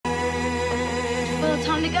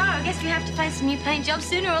time to go. I guess we have to face a new paint job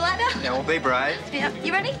sooner or later. Yeah, we'll be brave. Yeah.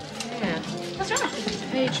 You ready? Yeah. What's wrong? There's a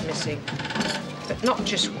page missing. But not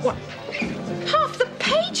just one. Half the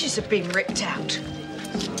pages have been ripped out.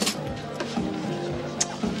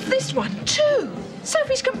 This one, too.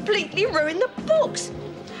 Sophie's completely ruined the books.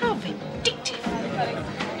 How vindictive.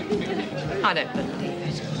 I don't believe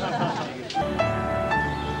it.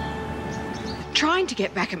 Trying to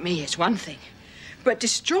get back at me is one thing, but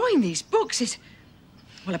destroying these books is...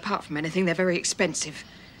 Well, apart from anything, they're very expensive,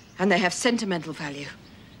 and they have sentimental value.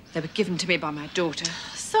 They were given to me by my daughter.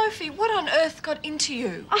 Sophie, what on earth got into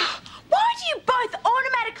you? Oh, why do you both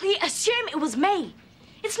automatically assume it was me?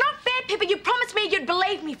 It's not fair, Pippa. You promised me you'd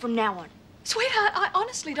believe me from now on. Sweetheart, I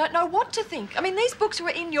honestly don't know what to think. I mean, these books were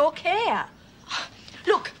in your care.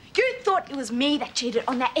 Look, you thought it was me that cheated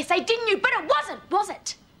on that essay, didn't you? But it wasn't, was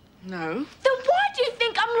it? No. Then why do you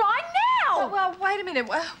think I'm lying now? Well, wait a minute.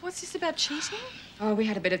 What's this about cheating? Oh, we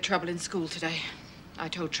had a bit of trouble in school today. I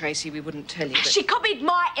told Tracey we wouldn't tell you, but... She copied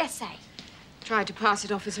my essay. Tried to pass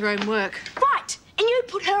it off as her own work. Right, and you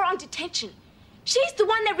put her on detention. She's the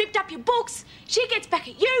one that ripped up your books. She gets back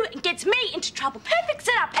at you and gets me into trouble. Perfect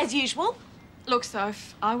setup, as usual. Look,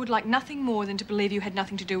 Soph, I would like nothing more than to believe you had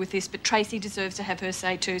nothing to do with this, but Tracey deserves to have her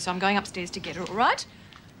say too, so I'm going upstairs to get her, all right?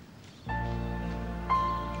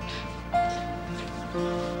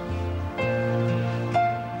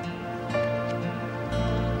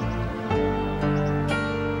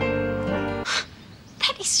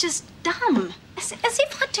 That is just dumb. As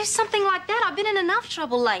if I'd do something like that. I've been in enough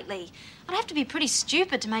trouble lately. I'd have to be pretty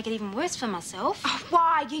stupid to make it even worse for myself. Oh,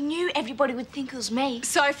 why? You knew everybody would think it was me.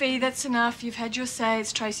 Sophie, that's enough. You've had your say.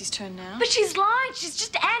 It's Tracey's turn now. But she's lying. She's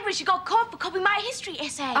just angry she got caught for copying my history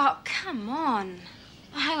essay. Oh, come on.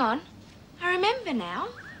 Oh, hang on. I remember now.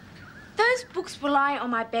 Those books were lying on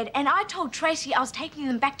my bed, and I told Tracey I was taking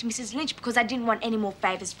them back to Mrs. Lynch because I didn't want any more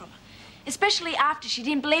favours from her, especially after she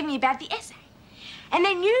didn't believe me about the essay. And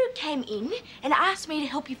then you came in and asked me to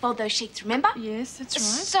help you fold those sheets, remember? Yes, that's right.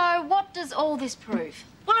 So what does all this prove?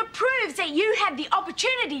 Well, it proves that you had the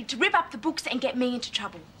opportunity to rip up the books and get me into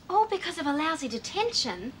trouble. All because of a lousy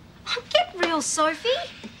detention? Oh, get real, Sophie.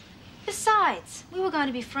 Besides, we were going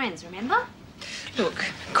to be friends, remember? Look,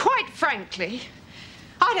 quite frankly,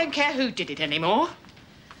 I don't care who did it anymore.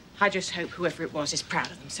 I just hope whoever it was is proud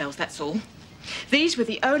of themselves, that's all. These were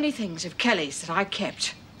the only things of Kelly's that I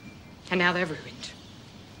kept. And now they're ruined.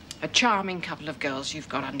 A charming couple of girls you've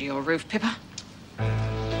got under your roof, Pippa.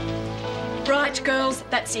 Right, girls,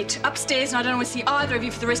 that's it. Upstairs, and I don't want to see either of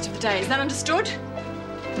you for the rest of the day. Is that understood?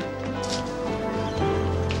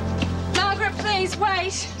 Margaret, please,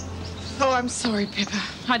 wait. Oh, I'm sorry, Pippa.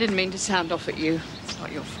 I didn't mean to sound off at you. It's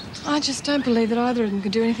not your fault. I just don't believe that either of them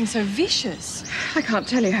could do anything so vicious. I can't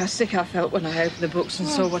tell you how sick I felt when I opened the books and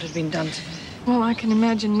saw what had been done to me. Well, I can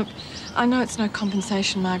imagine. Look, I know it's no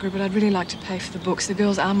compensation, Margaret, but I'd really like to pay for the books. The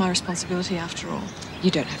girls are my responsibility, after all.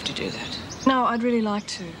 You don't have to do that. No, I'd really like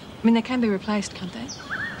to. I mean, they can be replaced, can't they?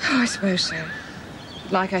 Oh, I suppose so.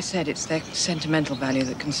 Like I said, it's their sentimental value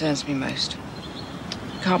that concerns me most.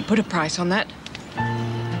 Can't put a price on that.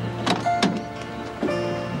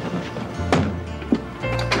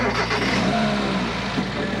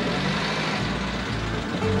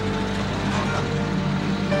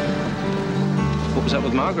 What was up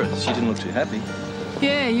with Margaret? She didn't look too happy.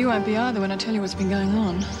 Yeah, you won't be either when I tell you what's been going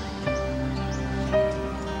on.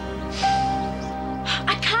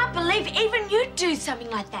 I can't believe even you'd do something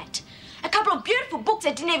like that. A couple of beautiful books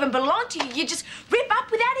that didn't even belong to you, you just rip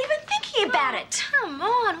up without even thinking about it. Come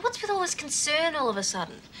on, what's with all this concern all of a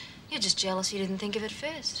sudden? You're just jealous you didn't think of it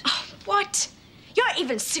first. Oh, what? You're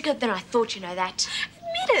even sicker than I thought, you know that.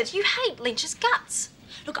 Admit it, you hate Lynch's guts.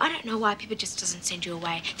 Look, I don't know why Pippa just doesn't send you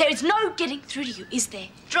away. There is no getting through to you, is there?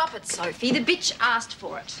 Drop it, Sophie. The bitch asked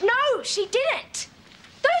for it. No, she didn't.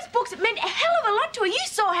 Those books meant a hell of a lot to her. You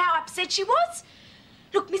saw how upset she was.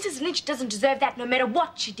 Look, Mrs. Lynch doesn't deserve that no matter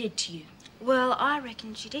what she did to you. Well, I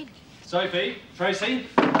reckon she did. Sophie, Tracey.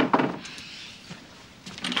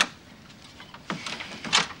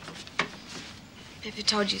 Pippa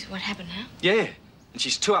told you what happened, huh? Yeah, and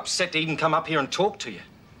she's too upset to even come up here and talk to you.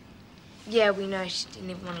 Yeah, we know. She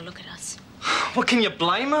didn't even want to look at us. Well, can you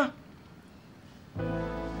blame her?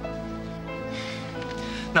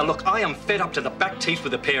 Now, look, I am fed up to the back teeth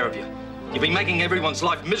with the pair of you. You've been making everyone's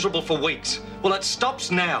life miserable for weeks. Well, it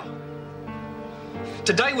stops now.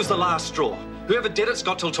 Today was the last straw. Whoever did it's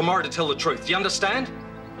got till tomorrow to tell the truth. Do you understand?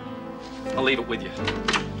 I'll leave it with you.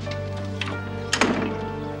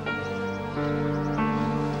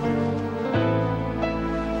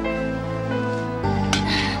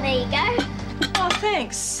 There you go. Oh, thanks.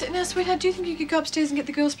 thanks. Now, sweetheart, do you think you could go upstairs and get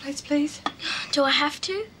the girls' plates, please? Do I have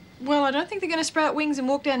to? Well, I don't think they're going to sprout wings and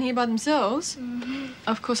walk down here by themselves.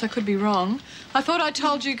 Of course, I could be wrong. I thought I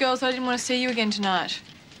told you girls I didn't want to see you again tonight.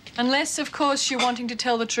 Unless, of course, you're wanting to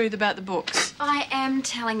tell the truth about the books. I am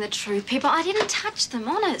telling the truth, Pippa. I didn't touch them,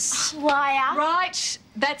 honest. Liar. Right,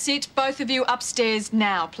 that's it. Both of you upstairs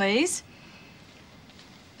now, please.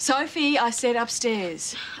 Sophie, I said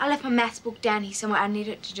upstairs. I left my maths book down here somewhere. I need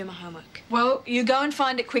it to do my homework. Well, you go and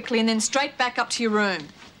find it quickly and then straight back up to your room.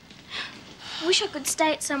 I wish I could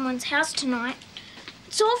stay at someone's house tonight.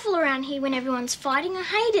 It's awful around here when everyone's fighting. I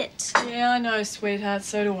hate it. Yeah, I know, sweetheart.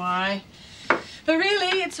 So do I. But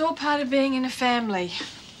really, it's all part of being in a family.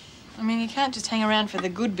 I mean, you can't just hang around for the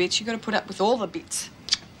good bits. You've got to put up with all the bits.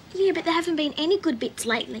 Yeah, but there haven't been any good bits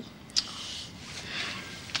lately.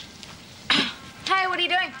 Hey, what are you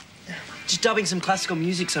doing? Just dubbing some classical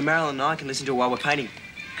music so Marilyn and I can listen to it while we're painting.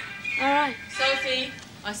 All right. Sophie,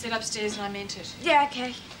 I said upstairs and I meant it. Yeah,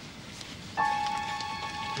 okay.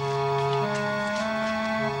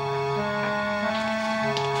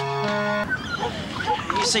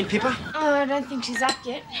 Have you seen Pippa? Oh, I don't think she's up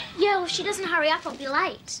yet. Yeah, well, if she doesn't hurry up, I'll be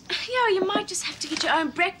late. Yeah, you might just have to get your own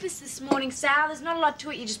breakfast this morning, Sal. There's not a lot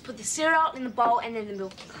to it. You just put the cereal in the bowl and then the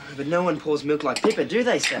milk. But no one pours milk like Pippa, do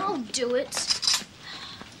they, Sal? I'll do it.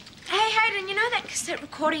 Hey, Hayden, you know that cassette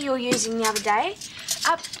recorder you were using the other day?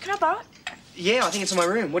 Can I borrow it? Yeah, I think it's in my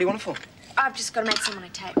room. What do you want it for? I've just got to make some on a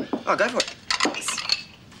tape. Oh, go for it.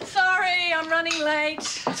 Sorry, I'm running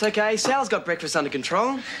late. It's okay. Sal's got breakfast under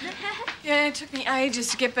control. Yeah, it took me ages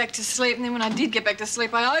to get back to sleep, and then when I did get back to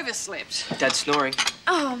sleep, I overslept. Dad's snoring.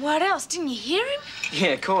 Oh, what else? Didn't you hear him? Yeah,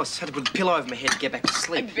 of course. Had to put a pillow over my head to get back to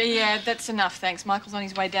sleep. Yeah, that's enough, thanks. Michael's on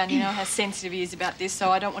his way down. You know how sensitive he is about this,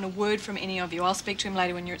 so I don't want a word from any of you. I'll speak to him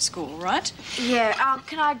later when you're at school, all right? Yeah,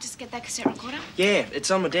 can I just get that cassette recorder? Yeah,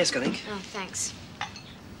 it's on my desk, I think. Oh, thanks.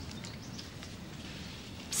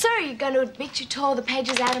 So, you're going to admit you tore the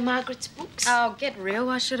pages out of Margaret's books? Oh, get real.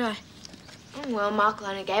 Why should I? Oh, well, Michael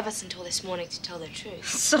only gave us until this morning to tell the truth.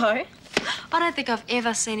 So? I don't think I've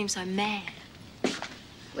ever seen him so mad.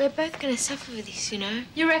 We're both going to suffer with this, you know.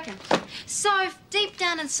 You reckon? So, deep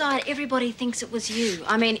down inside, everybody thinks it was you.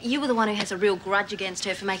 I mean, you were the one who has a real grudge against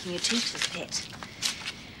her for making your teacher's pet.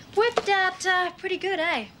 Worked out pretty good,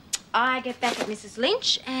 eh? I get back at Mrs.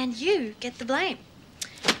 Lynch, and you get the blame.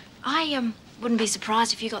 I wouldn't be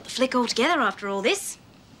surprised if you got the flick altogether after all this.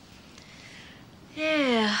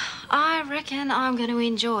 Yeah, I reckon I'm going to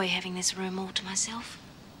enjoy having this room all to myself.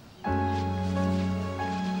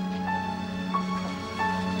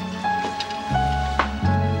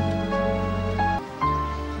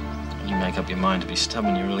 You make up your mind to be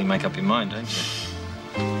stubborn, you really make up your mind, don't you?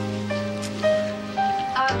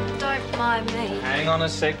 Don't mind me. Hang on a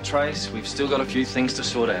sec, Trace. We've still got a few things to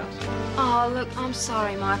sort out. Oh, look, I'm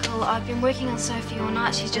sorry, Michael. I've been working on Sophie all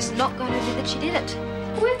night. She's just not going to admit that she did it.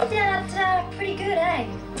 Worked out pretty good, eh?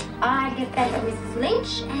 I get back at Mrs.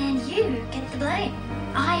 Lynch, and you get the blame.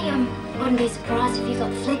 I wouldn't be surprised if you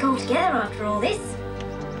got the flick altogether after all this.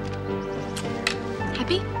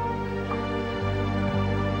 Happy?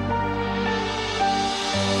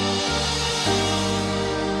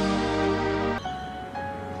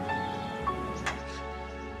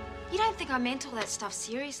 You don't think I meant all that stuff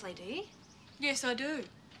seriously, do you? Yes, I do.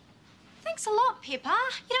 Thanks a lot, Pippa.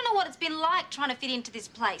 You don't know what it's been like trying to fit into this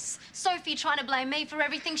place. Sophie trying to blame me for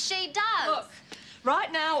everything she does. Look,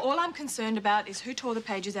 right now, all I'm concerned about is who tore the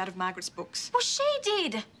pages out of Margaret's books. Well, she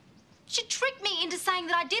did. She tricked me into saying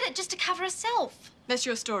that I did it just to cover herself. That's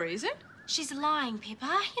your story, is it? She's lying,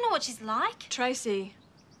 Pippa. You know what she's like. Tracey,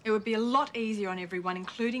 it would be a lot easier on everyone,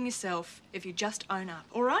 including yourself, if you just own up,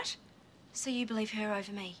 all right? So you believe her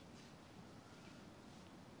over me?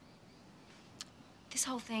 This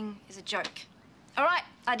whole thing is a joke. All right,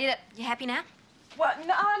 I did it. You happy now? Well,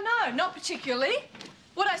 no, not particularly.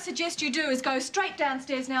 What I suggest you do is go straight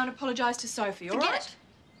downstairs now and apologise to Sophie, all Forget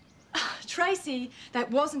right? Tracey, that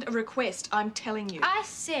wasn't a request, I'm telling you. I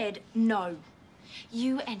said no.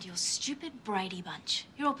 You and your stupid Brady bunch.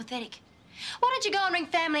 You're all pathetic. Why don't you go and ring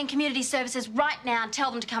Family and Community Services right now and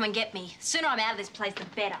tell them to come and get me? The sooner I'm out of this place, the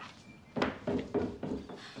better.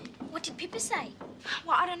 What did Pippa say?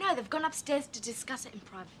 Well, I don't know. They've gone upstairs to discuss it in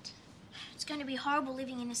private. It's going to be horrible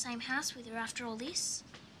living in the same house with her after all this.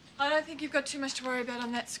 I don't think you've got too much to worry about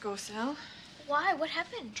on that score, Sal. Why? What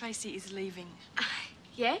happened? Tracey is leaving.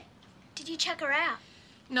 Yeah? Did you chuck her out?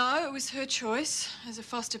 No, it was her choice. As a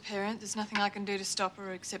foster parent, there's nothing I can do to stop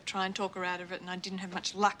her except try and talk her out of it, and I didn't have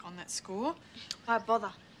much luck on that score. Why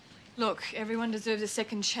bother? Look, everyone deserves a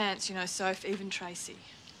second chance, you know, Soph, even Tracey.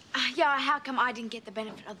 Yeah, how come I didn't get the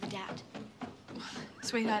benefit of the doubt?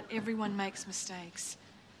 Sweetheart, everyone makes mistakes.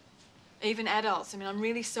 even adults. I mean, I'm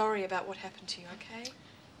really sorry about what happened to you, okay?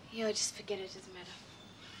 Yeah, just forget it, doesn't matter.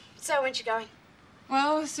 So, when's she going?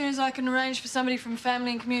 Well, as soon as I can arrange for somebody from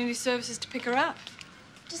Family and Community Services to pick her up.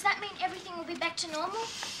 Does that mean everything will be back to normal?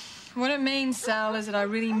 What it means, Sal, is that I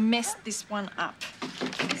really messed this one up.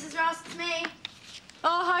 Mrs. Ross, it's me.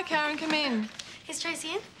 Oh, hi, Karen, come in. Is Tracey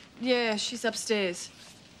in? Yeah, she's upstairs.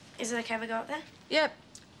 Is it okay if I go up there? Yep.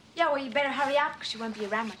 Yeah, well, you better hurry up because she won't be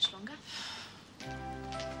around much longer.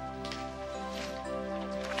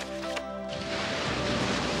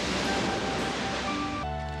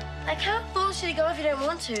 I can't force you to go if you don't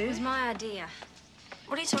want to. It was my idea.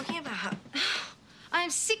 What are you talking about? I am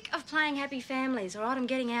sick of playing happy families, all right? I'm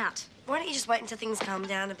getting out. Why don't you just wait until things calm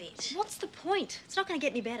down a bit? What's the point? It's not going to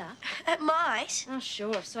get any better. It might. Oh,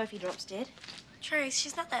 sure, if Sophie drops dead. Trace,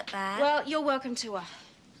 she's not that bad. Well, you're welcome to her.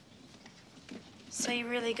 So you're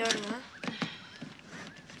really going, huh?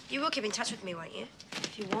 You will keep in touch with me, won't you?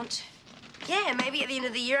 If you want. Yeah, maybe at the end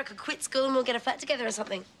of the year I could quit school and we'll get a flat together or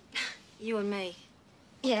something. You and me.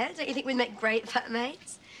 Yeah, don't you think we'd make great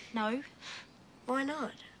flatmates? No. Why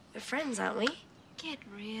not? We're friends, aren't we? Get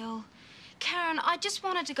real. Karen, I just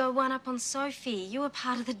wanted to go one up on Sophie. You were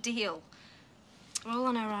part of the deal. We're all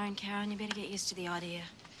on our own, Karen. You better get used to the idea.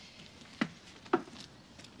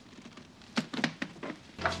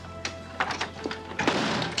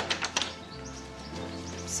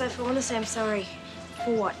 Sophie, I want to say I'm sorry.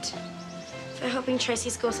 For what? For helping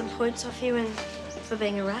Tracey score some points off you and for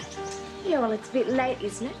being a rat? Yeah, well, it's a bit late,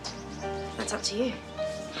 isn't it? That's up to you.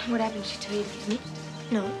 What happened? She told you to admit?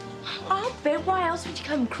 No. I'll bet. Why else would you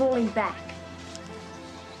come crawling back?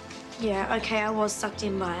 Yeah, okay, I was sucked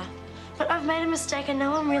in by her. But I've made a mistake and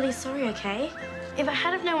now I'm really sorry, okay? If I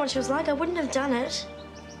had have known what she was like, I wouldn't have done it.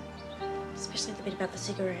 Especially the bit about the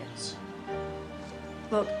cigarettes.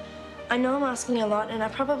 Look, I know I'm asking a lot and I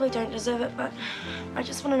probably don't deserve it, but I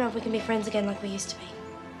just want to know if we can be friends again like we used to be.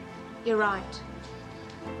 You're right.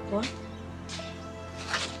 What?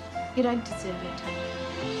 You don't deserve it.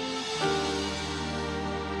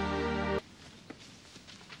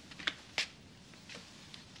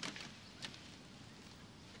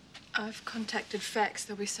 I've contacted Fax.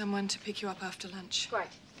 There'll be someone to pick you up after lunch. Great.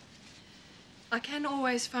 I can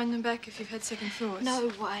always phone them back if you've had second thoughts.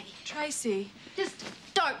 No way. Tracy. Just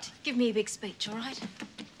don't give me a big speech, all right?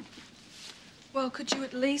 Well, could you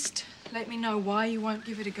at least let me know why you won't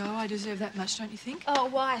give it a go? I deserve that much, don't you think? Oh,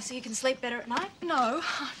 why? So you can sleep better at night? No,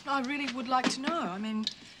 I really would like to know. I mean,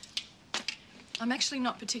 I'm actually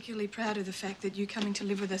not particularly proud of the fact that you coming to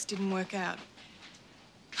live with us didn't work out.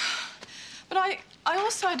 But I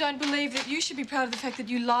also don't believe that you should be proud of the fact that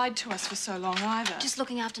you lied to us for so long either. Just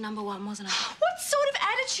looking after number one, wasn't I? What sort of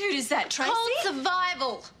attitude is that, Tracey? Cold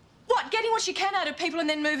survival. What, getting what you can out of people and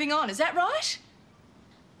then moving on, is that right?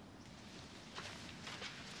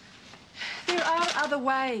 There are other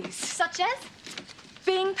ways. Such as?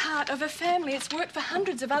 Being part of a family, it's worked for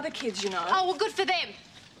hundreds of other kids, you know. Oh, well, good for them.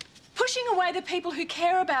 Pushing away the people who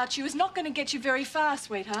care about you is not going to get you very far,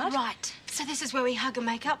 sweetheart. Right. So this is where we hug and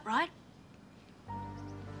make up, right?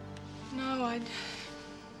 No, I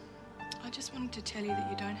just wanted to tell you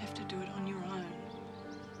that you don't have to do it on your own.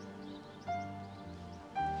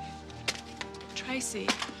 Tracey.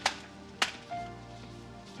 Do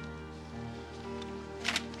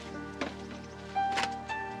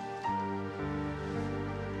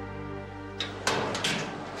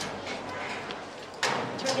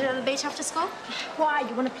you want to get on the beach after school? Why?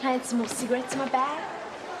 You want to plant some more cigarettes in my bag?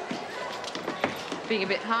 Being a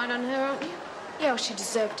bit hard on her, aren't you? Yeah, well, she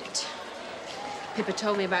deserved it. Pippa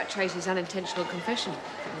told me about Tracy's unintentional confession.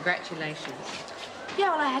 Congratulations. Yeah,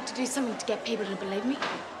 well, I had to do something to get people to believe me.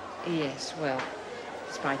 Yes, well,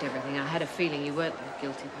 despite everything, I had a feeling you weren't the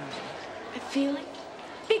guilty person. A feeling?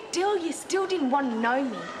 Big deal, you still didn't want to know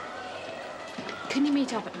me. Can you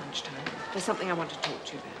meet up at lunchtime? There's something I want to talk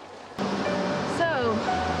to you about. So,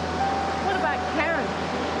 what about Karen?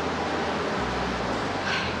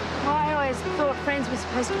 Well, I always thought friends were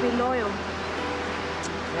supposed to be loyal.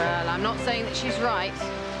 Well, I'm not saying that she's right.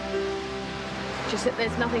 Just that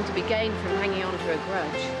there's nothing to be gained from hanging on to a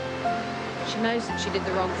grudge. She knows that she did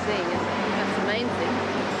the wrong thing, and that's the main thing.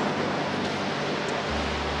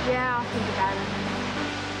 Yeah, I'll think about it.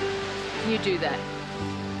 You do that.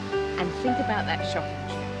 And think about that shopping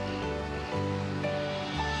trip.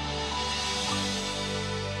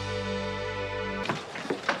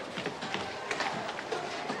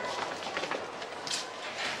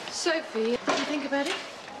 Sophie, did you think about it?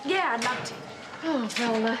 Yeah, I'd love to. Oh,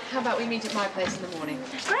 well, how about we meet at my place in the morning?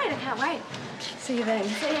 Great, I can't wait. See you then.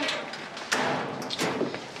 See ya.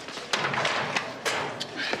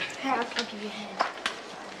 Hey, I'll give you a hand.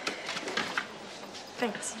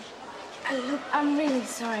 Thanks. Look, I'm really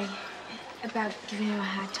sorry about giving you a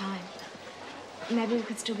hard time. Maybe we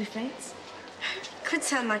could still be friends? Could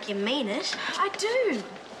sound like you mean it. I do.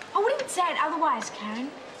 I wouldn't say it otherwise, Karen.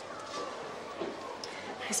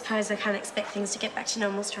 I suppose I can't expect things to get back to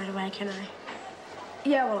normal straight away, can I?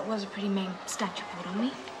 Yeah, well, it was a pretty mean stat you pulled on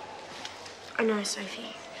me. I know,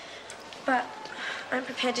 Sophie. But I'm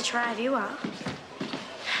prepared to try if you are.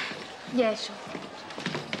 Yeah, sure.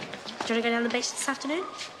 Do you want to go down the beach this afternoon?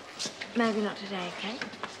 Maybe not today, okay?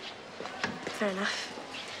 Fair enough.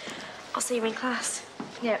 I'll see you in class.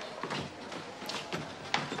 Yep.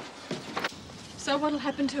 So what'll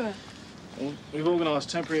happen to her? Well, we've organised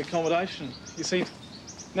temporary accommodation. You see,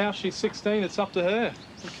 now she's 16, it's up to her.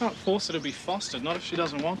 We can't force her to be fostered, not if she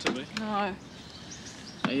doesn't want to be. No.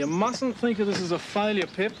 Now, you mustn't think of this as a failure,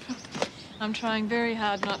 Pip. I'm trying very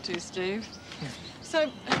hard not to, Steve. So,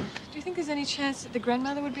 do you think there's any chance that the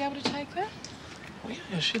grandmother would be able to take her? Well,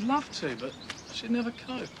 yeah, she'd love to, but she'd never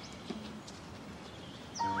cope.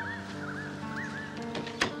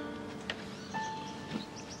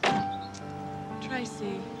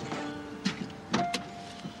 Tracey.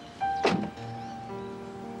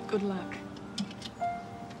 Good luck.